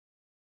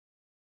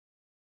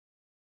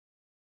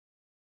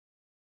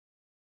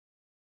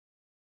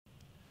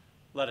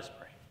Let us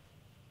pray.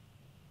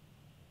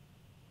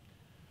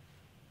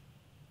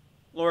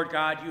 Lord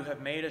God, you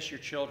have made us your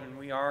children.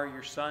 We are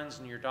your sons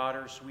and your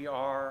daughters. We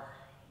are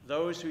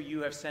those who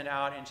you have sent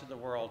out into the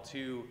world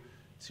to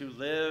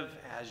live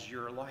as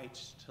your light,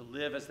 to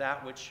live as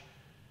that which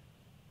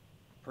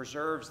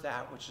preserves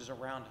that which is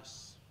around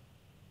us.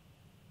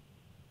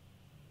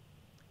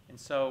 And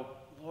so,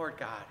 Lord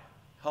God,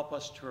 help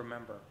us to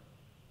remember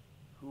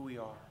who we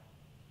are.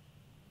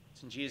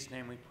 It's in Jesus'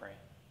 name we pray.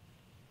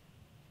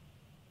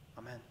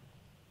 Amen.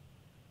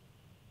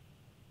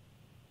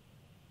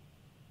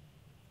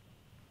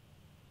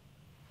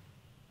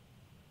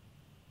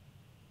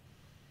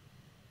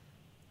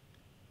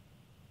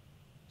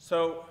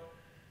 So,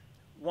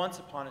 once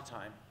upon a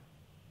time,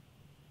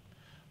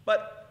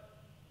 but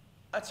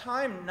a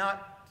time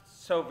not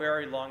so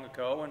very long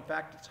ago, in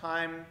fact, a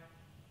time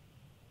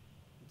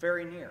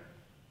very near,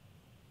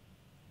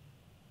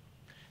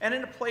 and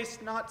in a place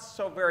not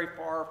so very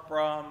far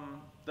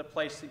from the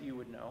place that you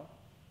would know,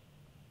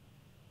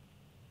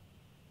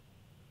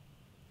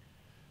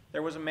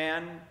 there was a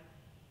man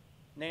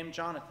named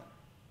Jonathan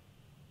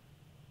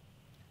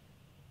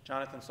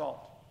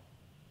Salt.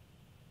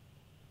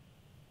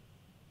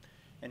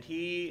 And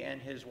he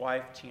and his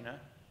wife, Tina,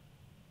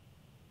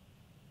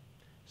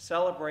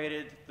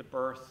 celebrated the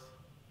birth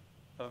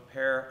of a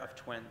pair of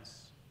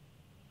twins,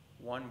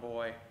 one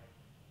boy,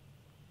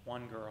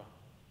 one girl.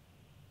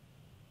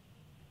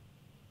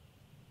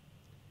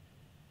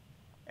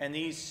 And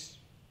these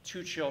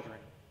two children,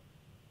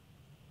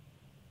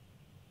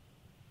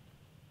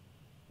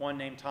 one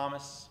named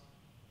Thomas,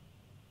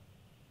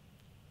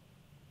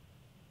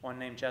 one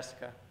named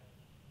Jessica,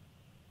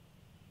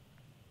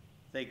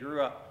 they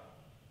grew up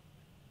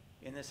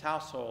in this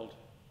household.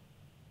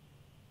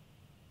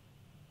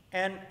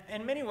 And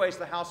in many ways,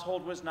 the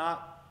household was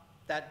not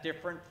that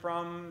different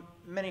from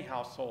many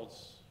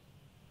households.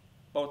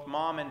 Both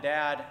mom and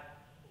dad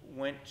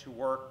went to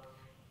work,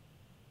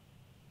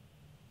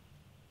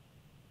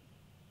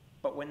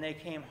 but when they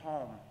came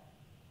home,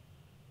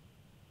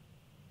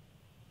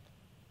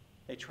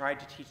 they tried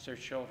to teach their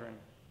children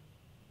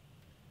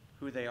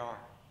who they are.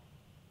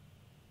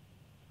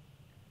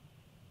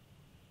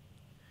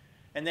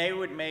 And they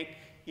would make,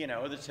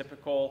 the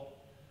typical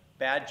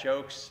bad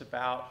jokes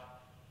about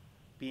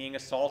being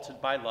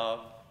assaulted by love,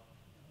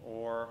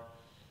 or,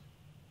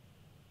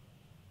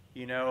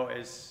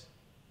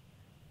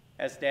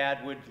 as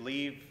dad would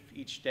leave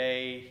each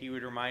day, he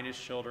would remind his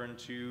children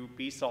to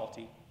be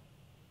salty.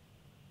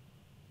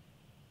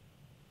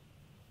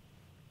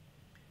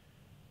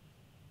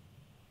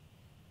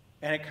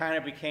 And it kind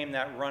of became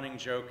that running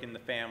joke in the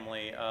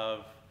family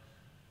of,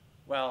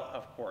 well,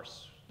 of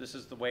course, this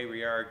is the way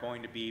we are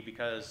going to be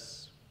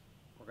because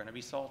we're going to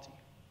be salty.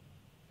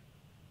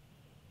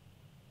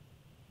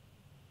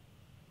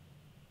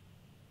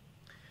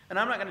 And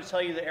I'm not going to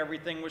tell you that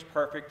everything was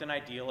perfect and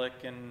idyllic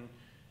and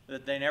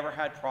that they never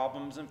had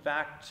problems. In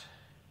fact,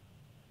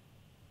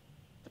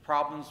 the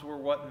problems were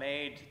what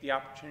made the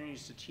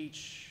opportunities to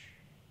teach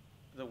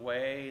the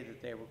way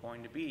that they were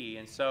going to be.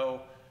 And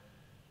so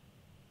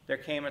there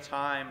came a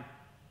time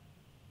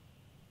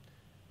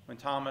when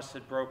Thomas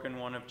had broken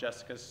one of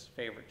Jessica's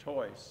favorite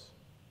toys.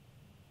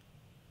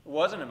 It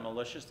wasn't a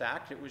malicious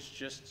act, it was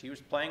just he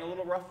was playing a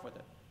little rough with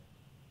it.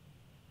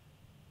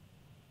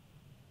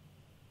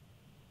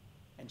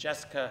 And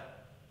Jessica,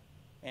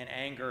 in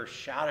anger,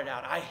 shouted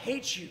out, "I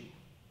hate you!"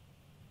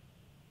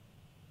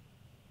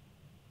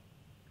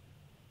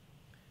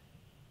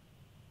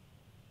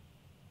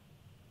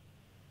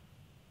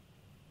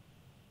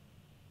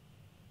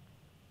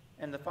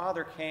 And the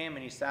father came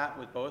and he sat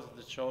with both of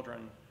the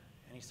children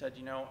and he said,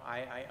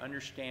 I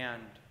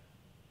understand.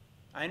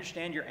 I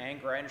understand your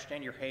anger. I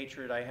understand your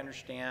hatred. I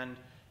understand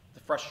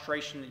the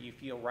frustration that you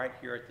feel right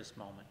here at this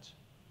moment.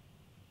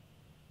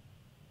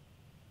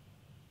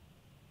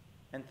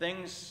 And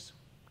things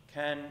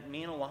can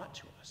mean a lot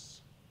to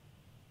us.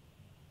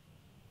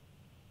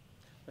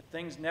 But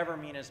things never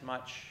mean as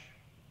much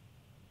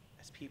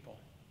as people.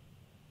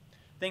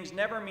 Things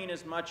never mean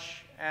as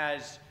much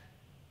as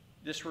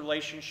this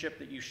relationship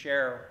that you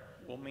share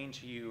will mean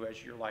to you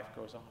as your life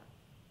goes on.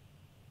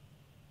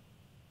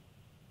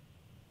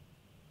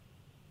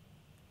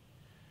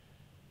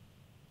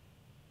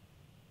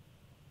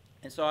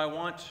 And so I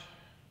want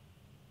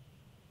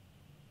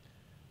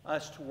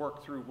us to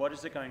work through what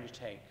is it going to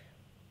take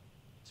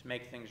to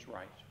make things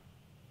right.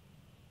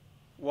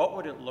 What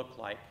would it look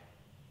like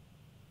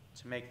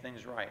to make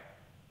things right?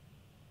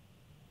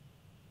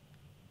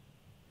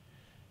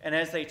 And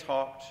as they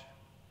talked,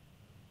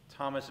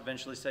 Thomas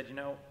eventually said,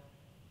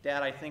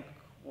 Dad, I think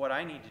what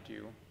I need to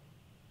do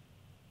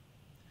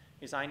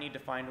is I need to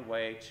find a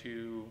way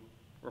to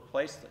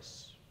replace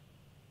this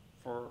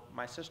for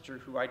my sister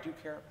who I do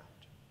care about.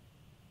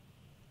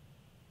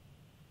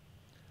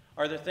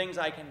 Are there things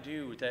I can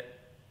do that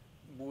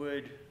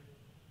would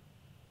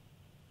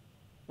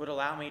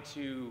allow me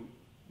to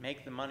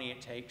make the money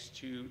it takes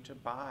to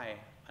buy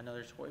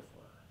another toy for her?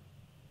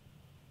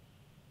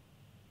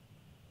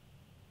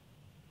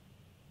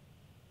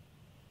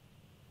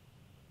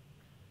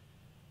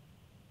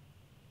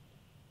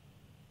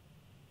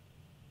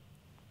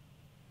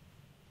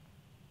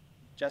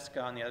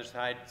 Jessica, on the other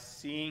side,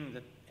 seeing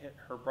that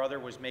her brother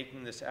was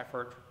making this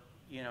effort,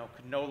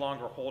 could no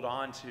longer hold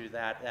on to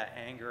that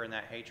anger and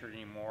that hatred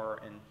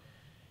anymore. And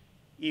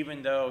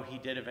even though he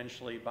did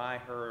eventually buy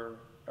her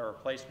a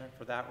replacement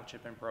for that which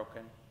had been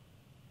broken,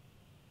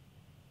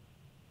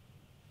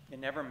 it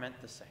never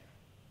meant the same.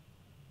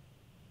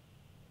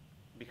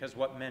 Because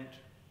what meant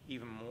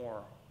even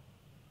more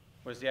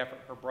was the effort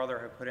her brother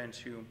had put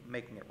into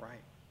making it right.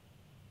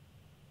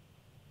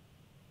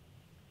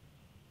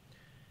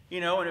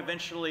 And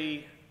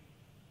eventually,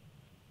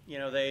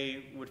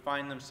 they would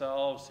find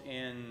themselves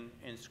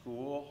in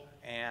school,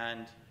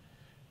 and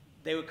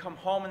they would come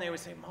home and they would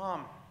say,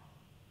 Mom,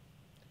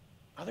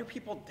 other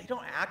people, they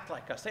don't act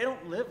like us. They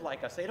don't live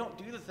like us. They don't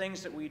do the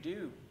things that we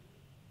do.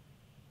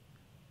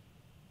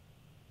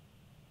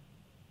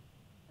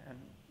 And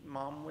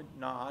Mom would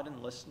nod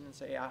and listen and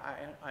say,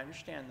 I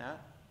understand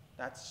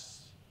that.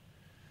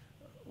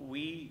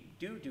 We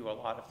do a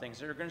lot of things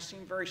that are going to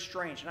seem very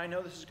strange. And I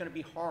know this is going to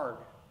be hard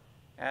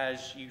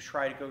as you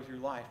try to go through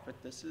life, but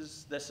this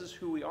is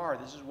who we are.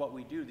 This is what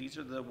we do. These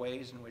are the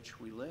ways in which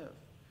we live.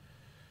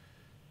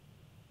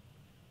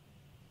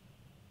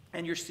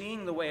 And you're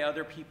seeing the way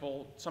other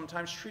people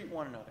sometimes treat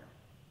one another.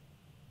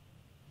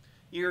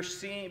 You're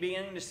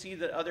beginning to see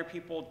that other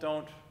people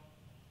don't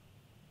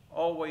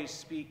always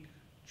speak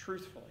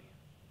truthfully.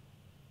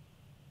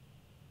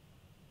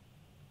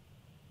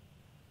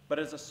 But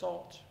as a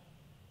salt,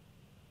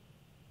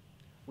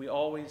 we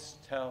always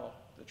tell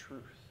the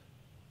truth.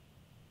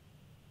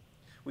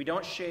 We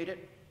don't shade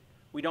it.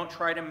 We don't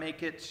try to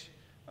make it,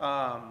 we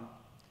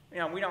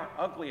aren't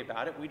ugly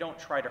about it. We don't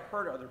try to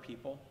hurt other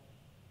people.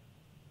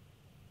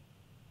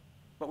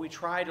 But we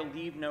try to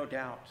leave no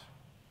doubt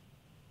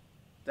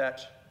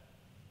that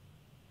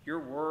your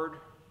word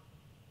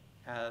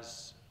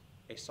as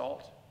a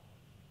salt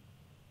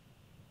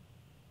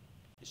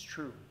is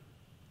true.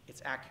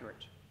 It's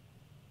accurate.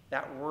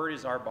 That word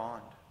is our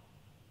bond.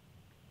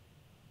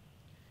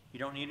 You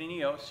don't need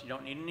any oaths. You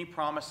don't need any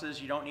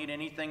promises. You don't need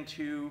anything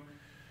to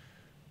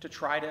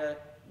try to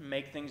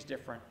make things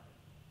different.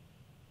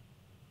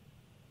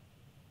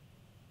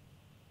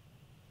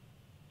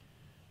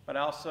 But I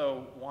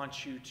also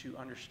want you to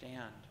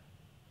understand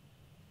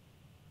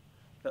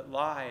that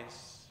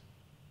lies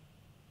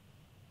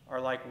are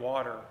like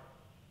water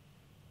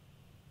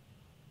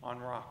on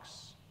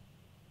rocks.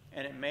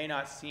 And it may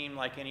not seem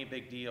like any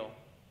big deal.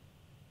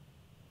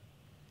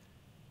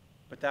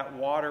 But that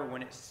water,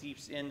 when it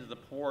seeps into the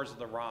pores of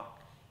the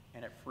rock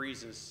and it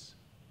freezes,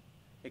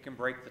 it can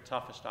break the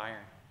toughest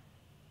iron.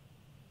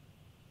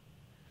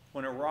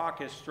 When a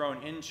rock is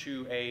thrown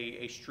into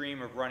a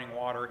stream of running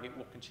water, it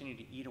will continue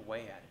to eat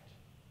away at it.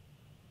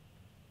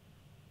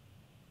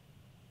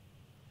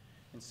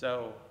 And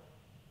so,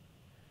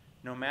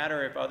 no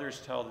matter if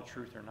others tell the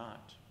truth or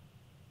not,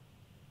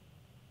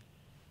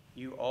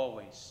 you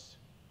always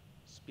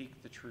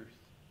speak the truth.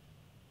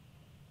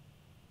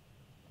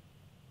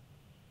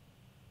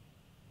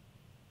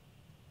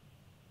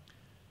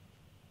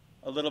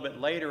 A little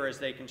bit later, as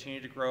they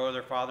continued to grow,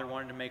 their father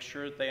wanted to make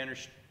sure that they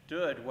understood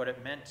what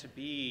it meant to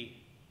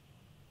be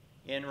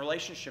in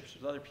relationships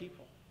with other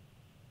people.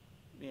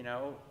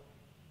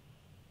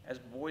 As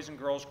boys and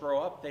girls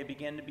grow up, they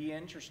begin to be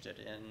interested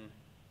in,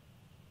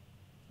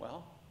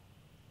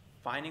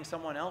 finding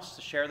someone else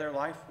to share their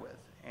life with.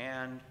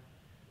 And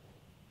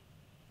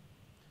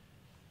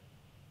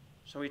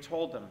so he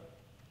told them,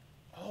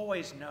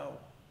 always know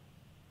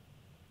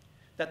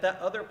that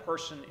other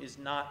person is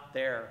not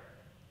there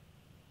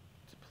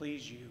to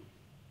please you.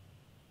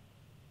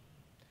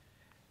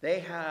 They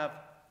have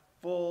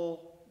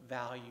full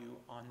value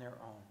on their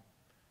own.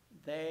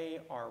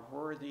 They are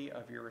worthy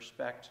of your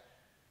respect,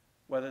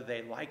 whether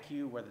they like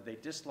you, whether they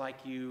dislike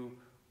you,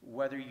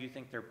 whether you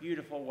think they're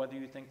beautiful, whether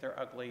you think they're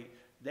ugly.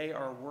 They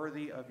are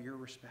worthy of your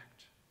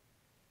respect.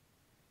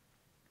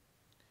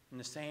 And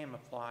the same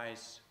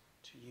applies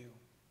to you.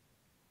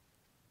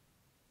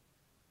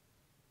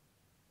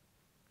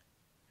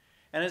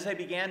 And as they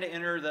began to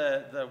enter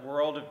the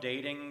world of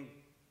dating,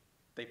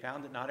 they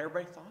found that not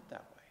everybody thought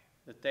that way.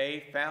 That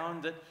they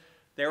found that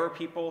there were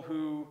people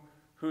who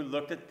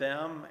looked at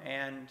them,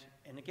 and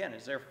again,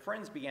 as their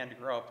friends began to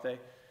grow up,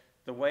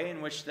 the way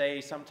in which they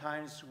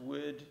sometimes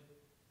would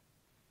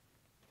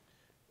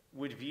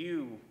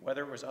view,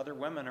 whether it was other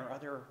women or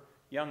other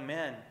young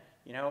men,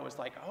 it was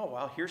like, oh,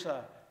 well, here's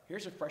a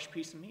fresh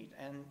piece of meat.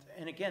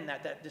 And again,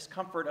 that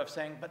discomfort of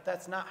saying, but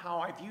that's not how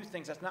I view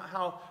things. That's not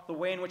how the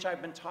way in which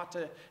I've been taught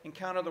to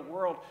encounter the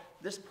world.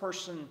 This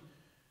person,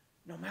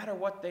 no matter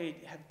what they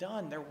have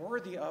done, they're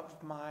worthy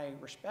of my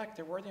respect.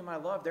 They're worthy of my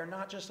love. They're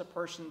not just a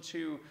person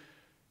to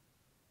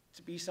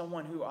be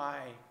someone who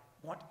I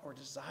want or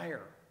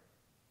desire.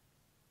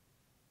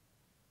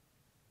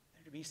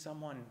 They're to be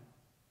someone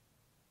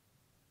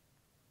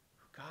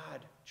who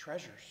God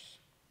treasures.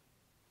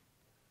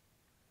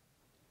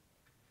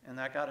 And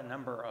that got a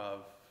number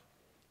of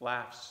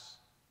laughs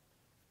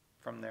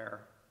from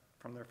their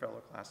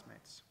fellow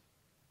classmates.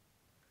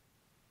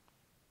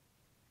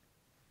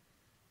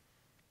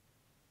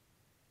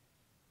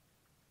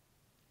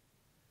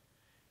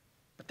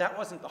 But that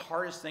wasn't the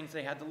hardest things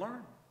they had to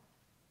learn.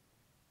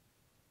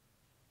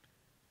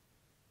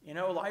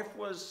 Life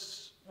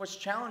was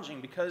challenging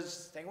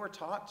because they were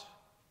taught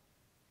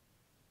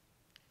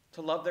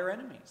to love their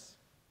enemies.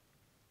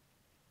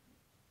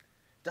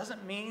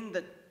 Doesn't mean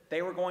that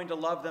they were going to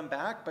love them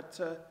back, but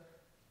to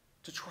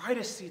try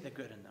to see the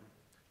good in them,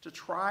 to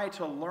try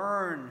to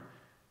learn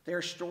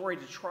their story,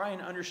 to try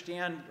and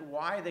understand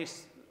why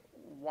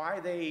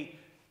they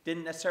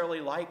didn't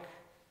necessarily like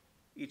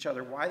each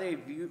other, why they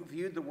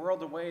viewed the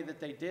world the way that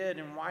they did,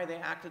 and why they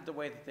acted the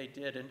way that they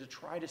did, and to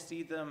try to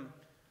see them,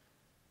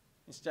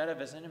 instead of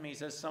as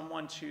enemies, as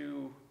someone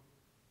to,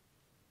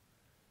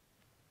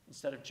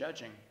 instead of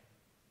judging,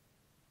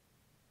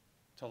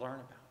 to learn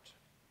about.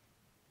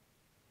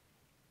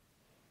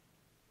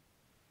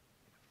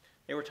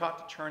 They were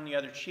taught to turn the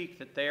other cheek,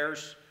 that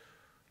theirs,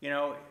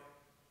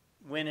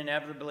 when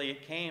inevitably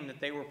it came,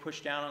 that they were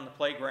pushed down on the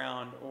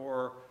playground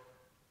or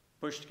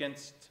pushed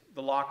against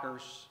the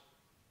lockers.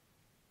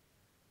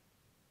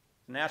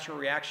 The natural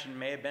reaction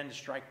may have been to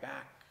strike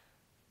back.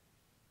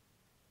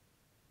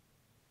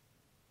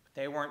 But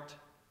they weren't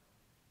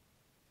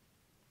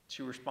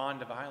to respond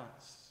to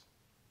violence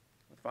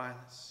with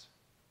violence.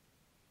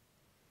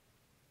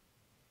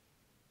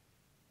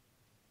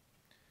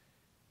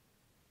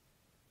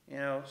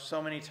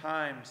 So many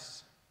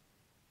times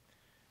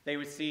they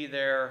would see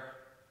their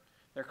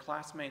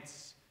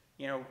classmates,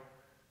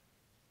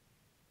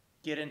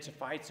 get into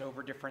fights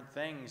over different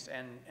things,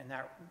 and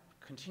that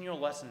continual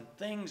lesson,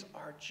 things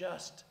are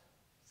just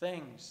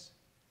things.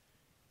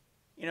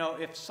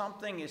 If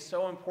something is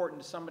so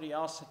important to somebody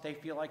else that they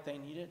feel like they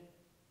need it,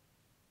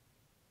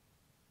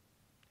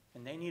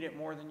 and they need it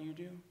more than you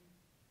do,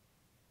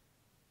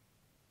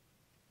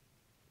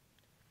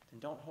 then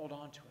don't hold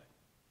on to it.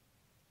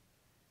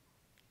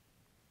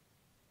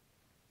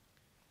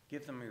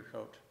 Give them your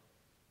coat.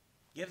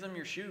 Give them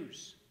your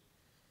shoes.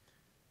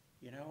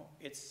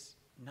 It's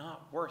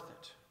not worth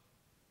it.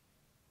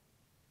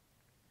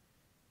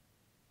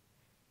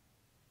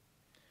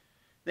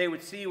 They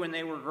would see when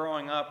they were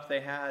growing up,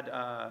 they had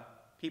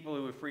people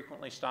who would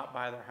frequently stop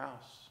by their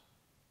house.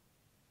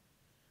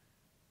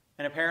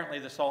 And apparently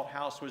the Salt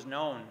House was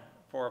known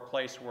for a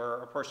place where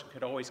a person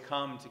could always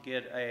come to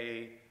get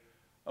a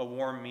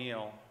warm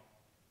meal.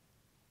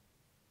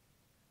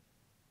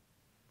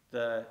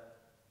 The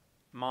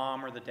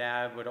mom or the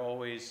dad would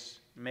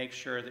always make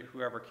sure that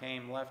whoever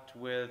came left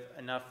with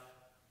enough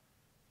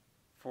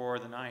for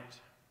the night.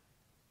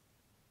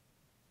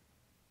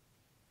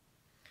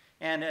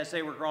 And as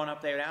they were growing up,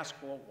 they would ask,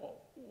 well,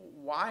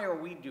 why are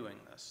we doing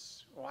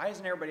this? Why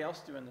isn't everybody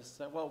else doing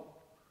this? Well,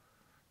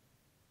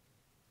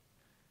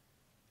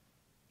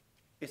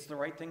 it's the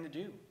right thing to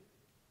do.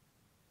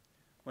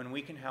 When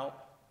we can help,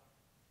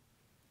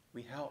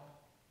 we help.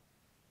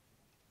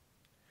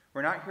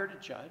 We're not here to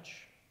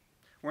judge.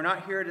 We're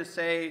not here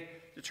to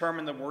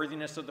determine the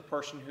worthiness of the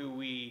person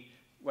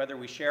whether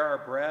we share our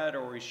bread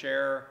or we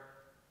share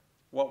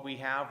what we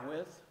have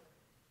with.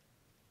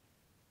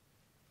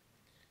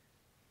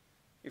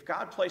 If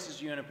God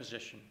places you in a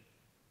position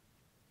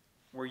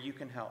where you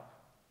can help,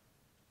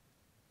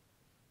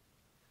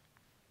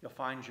 you'll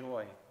find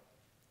joy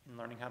in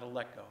learning how to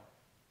let go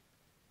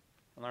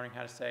and learning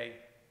how to say,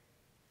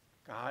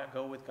 God,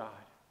 go with God.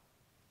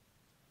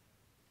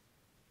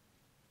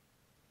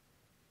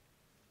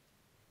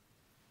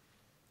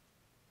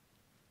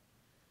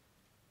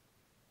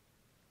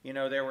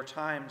 There were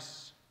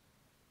times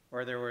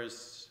where there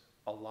was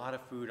a lot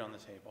of food on the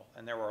table,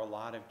 and there were a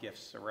lot of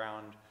gifts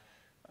around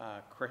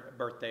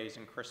birthdays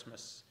and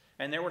Christmas.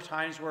 And there were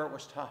times where it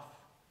was tough.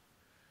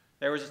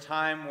 There was a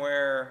time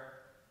where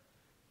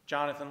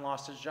Jonathan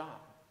lost his job.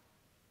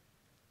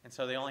 And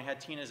so they only had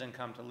Tina's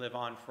income to live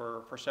on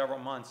for several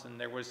months, and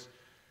there was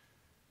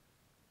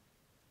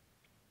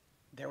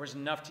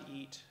enough to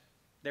eat.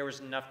 There was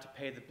enough to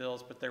pay the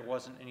bills, but there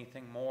wasn't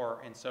anything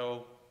more. And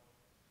so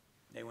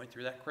they went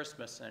through that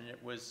Christmas, and it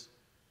was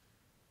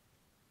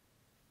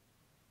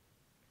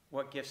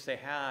what gifts they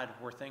had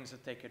were things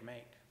that they could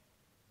make.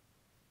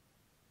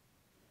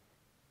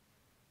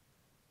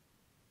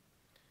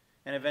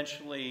 And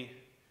eventually,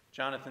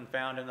 Jonathan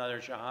found another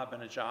job,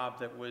 and a job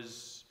that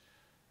was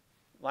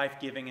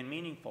life-giving and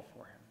meaningful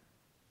for him.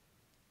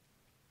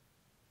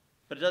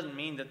 But it doesn't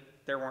mean that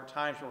there weren't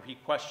times where he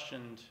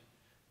questioned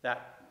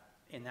that,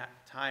 in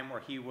that time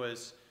where he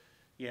was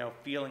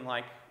feeling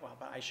like, well,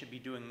 but I should be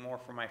doing more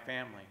for my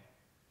family.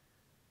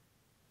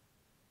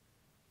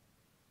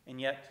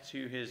 And yet,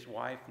 to his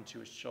wife and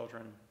to his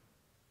children,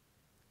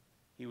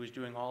 he was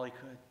doing all he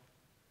could.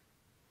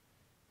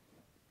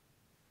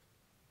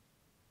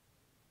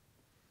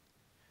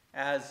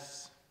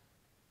 As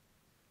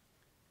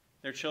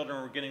their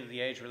children were getting to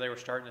the age where they were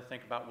starting to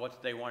think about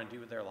what they want to do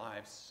with their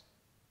lives,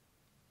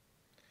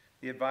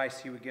 the advice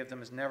he would give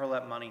them is never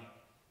let money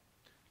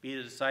be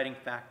the deciding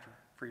factor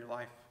for your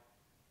life.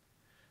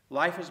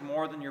 Life is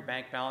more than your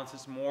bank balance.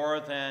 It's more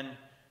than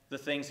the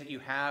things that you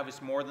have.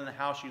 It's more than the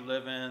house you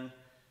live in.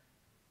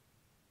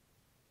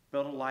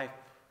 Build a life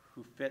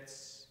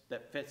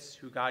that fits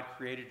who God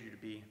created you to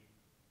be.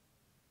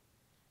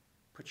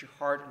 Put your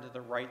heart into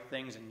the right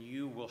things and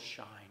you will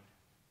shine.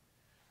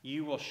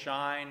 You will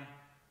shine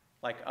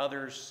like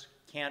others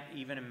can't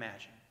even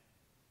imagine.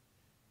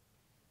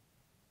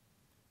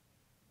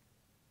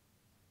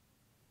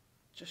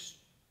 Just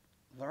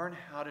learn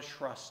how to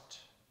trust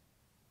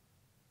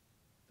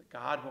that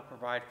God will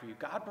provide for you.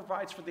 God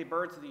provides for the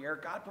birds of the air.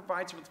 God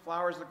provides for the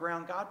flowers of the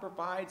ground. God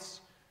provides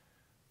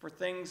for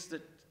things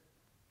that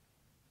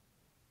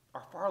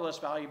are far less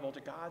valuable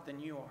to God than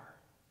you are.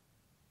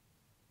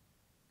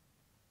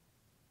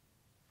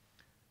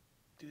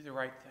 Do the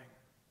right thing.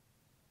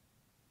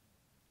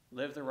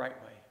 Live the right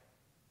way.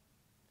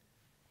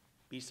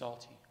 Be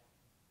salty.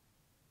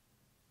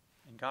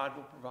 And God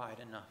will provide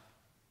enough.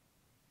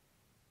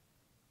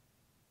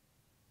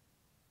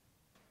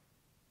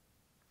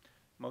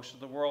 Most of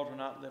the world will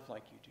not live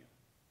like you do.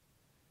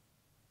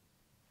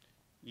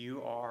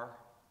 You are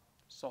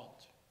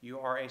salt. You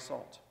are a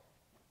salt.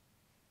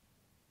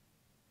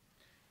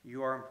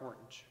 You are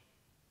important.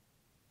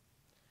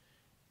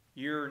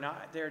 You're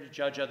not there to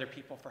judge other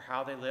people for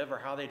how they live or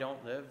how they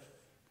don't live.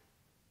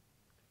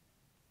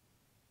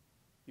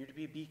 You're to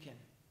be a beacon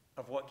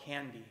of what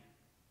can be,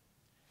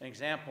 an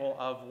example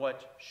of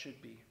what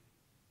should be.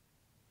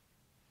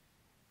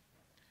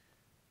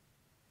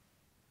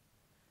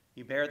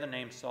 You bear the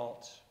name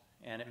salt,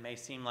 and it may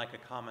seem like a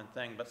common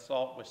thing, but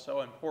salt was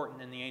so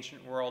important in the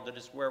ancient world that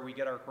it's where we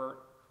get our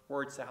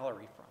word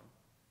salary from.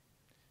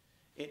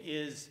 It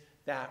is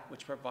that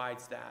which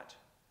provides that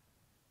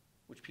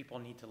which people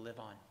need to live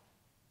on.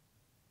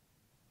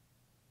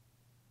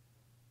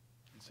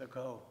 And so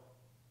go.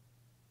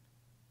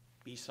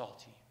 Be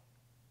salty.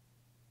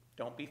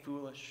 Don't be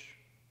foolish.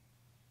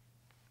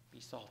 Be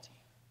salty.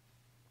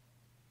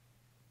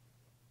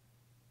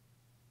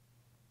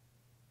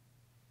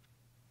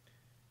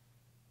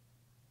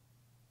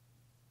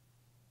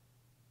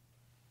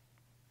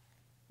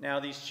 Now,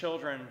 these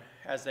children,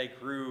 as they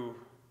grew,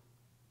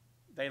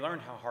 they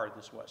learned how hard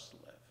this was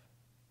to live.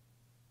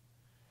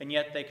 And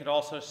yet they could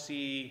also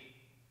see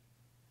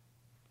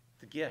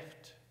the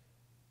gift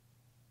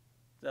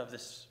of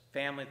this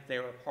family that they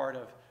were a part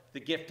of, the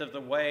gift of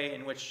the way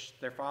in which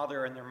their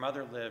father and their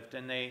mother lived,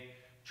 and they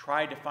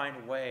tried to find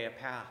a way, a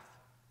path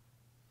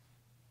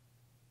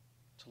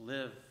to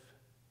live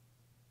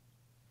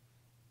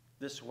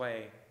this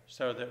way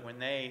so that when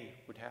they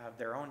would have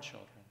their own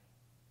children,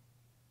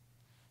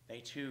 they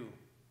too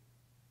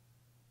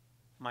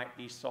might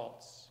be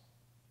salts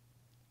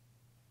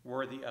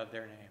worthy of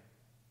their name.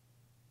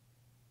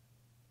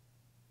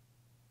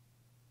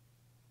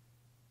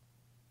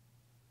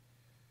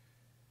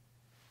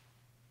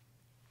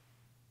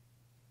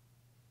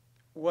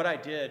 What I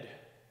did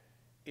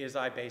is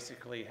I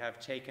basically have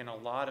taken a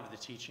lot of the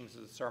teachings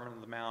of the Sermon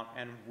on the Mount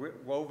and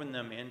woven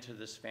them into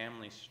this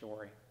family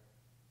story.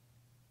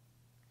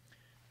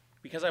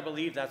 Because I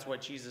believe that's what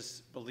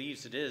Jesus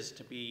believes it is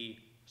to be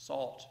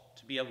salt,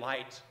 to be a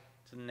light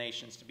to the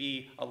nations, to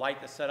be a light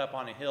that's set up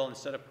on a hill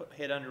instead of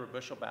hid under a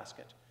bushel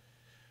basket.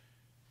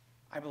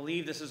 I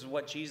believe this is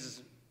what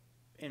Jesus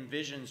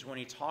envisions when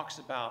he talks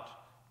about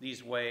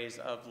these ways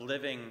of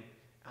living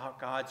out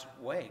God's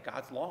way,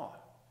 God's law,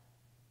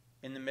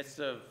 in the midst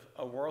of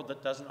a world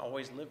that doesn't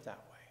always live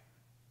that way.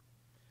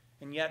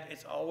 And yet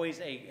it's always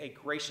a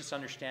gracious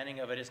understanding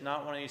of it. It's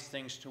not one of these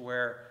things to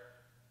where,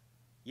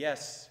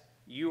 yes,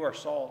 you are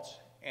salt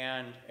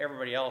and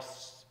everybody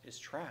else is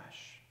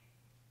trash.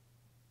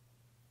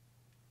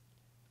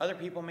 Other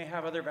people may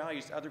have other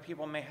values. Other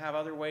people may have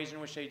other ways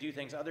in which they do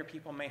things. Other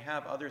people may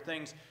have other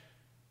things.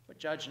 But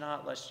judge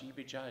not, lest ye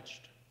be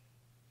judged.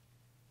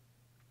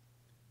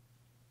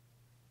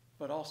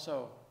 But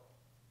also,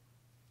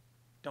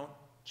 don't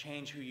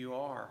change who you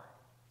are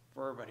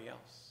for everybody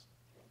else.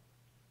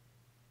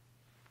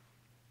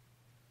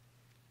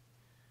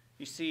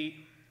 You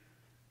see,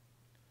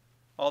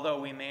 although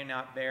we may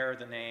not bear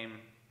the name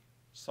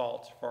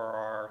salt for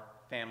our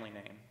family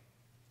name,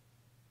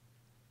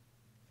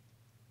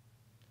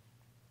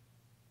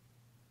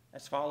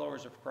 as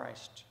followers of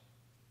Christ,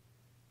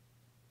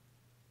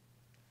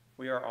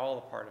 we are all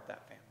a part of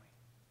that family.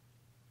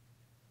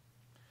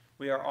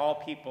 We are all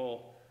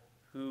people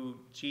who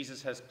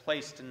Jesus has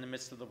placed in the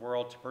midst of the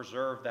world to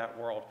preserve that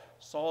world.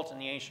 Salt in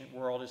the ancient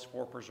world is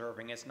for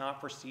preserving. It's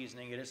not for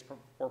seasoning. It is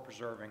for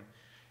preserving.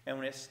 And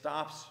when it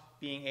stops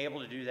being able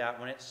to do that,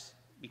 when it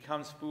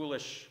becomes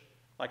foolish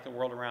like the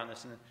world around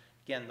us, and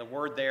again, the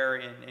word there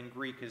in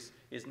Greek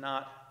is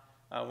not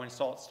when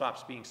salt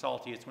stops being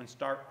salty. It's when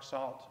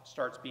salt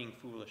starts being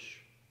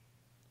foolish.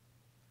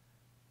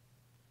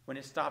 When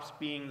it stops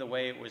being the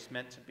way it was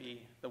meant to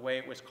be, the way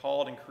it was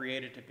called and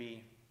created to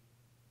be,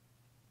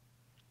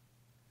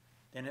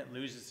 then it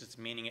loses its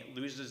meaning, it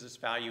loses its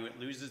value, it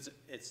loses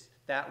its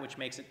that which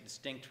makes it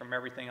distinct from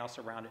everything else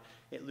around it.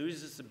 It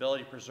loses its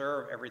ability to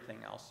preserve everything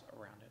else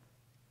around it.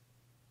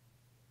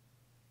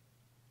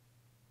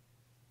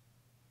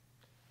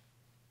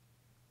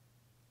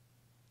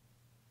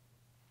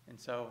 And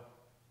so,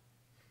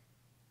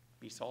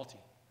 be salty.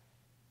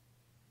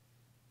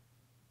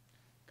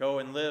 Go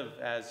and live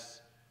as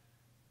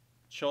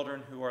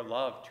children who are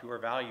loved, who are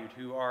valued,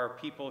 who are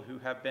people who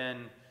have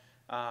been,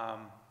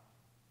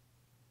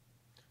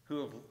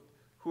 who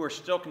are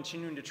still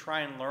continuing to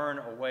try and learn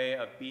a way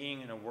of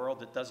being in a world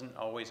that doesn't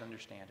always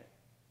understand it.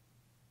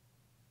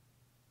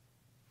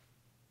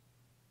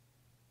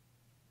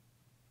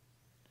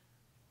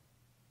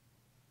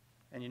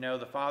 And you know,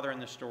 the father in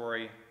the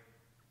story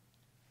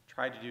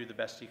tried to do the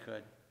best he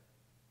could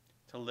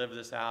to live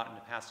this out and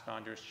to pass it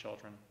on to his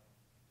children.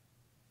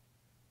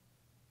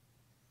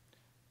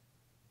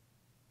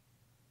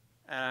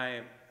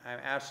 And I'm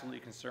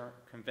absolutely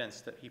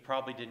convinced that he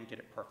probably didn't get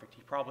it perfect.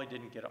 He probably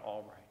didn't get it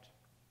all right.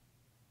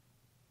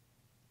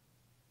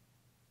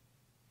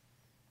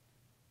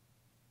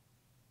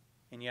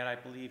 And yet I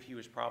believe he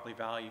was probably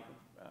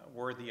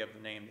worthy of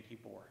the name that he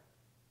bore.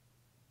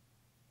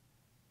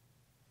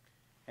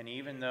 And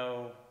even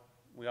though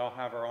we all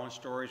have our own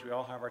stories, we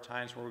all have our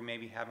times where we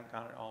maybe haven't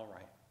got it all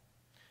right.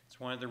 It's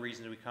one of the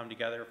reasons we come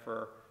together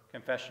for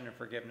confession and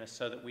forgiveness,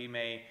 so that we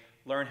may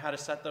learn how to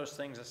set those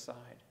things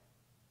aside.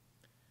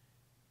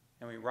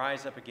 And we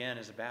rise up again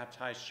as a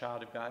baptized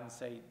child of God and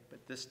say,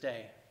 but this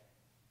day,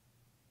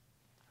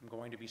 I'm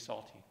going to be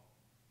salty.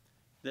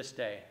 This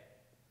day,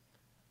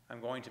 I'm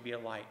going to be a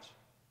light.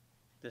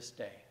 This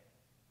day,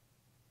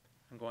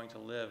 I'm going to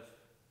live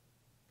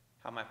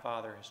how my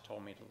Father has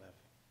told me to live.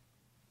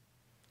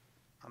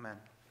 Amen.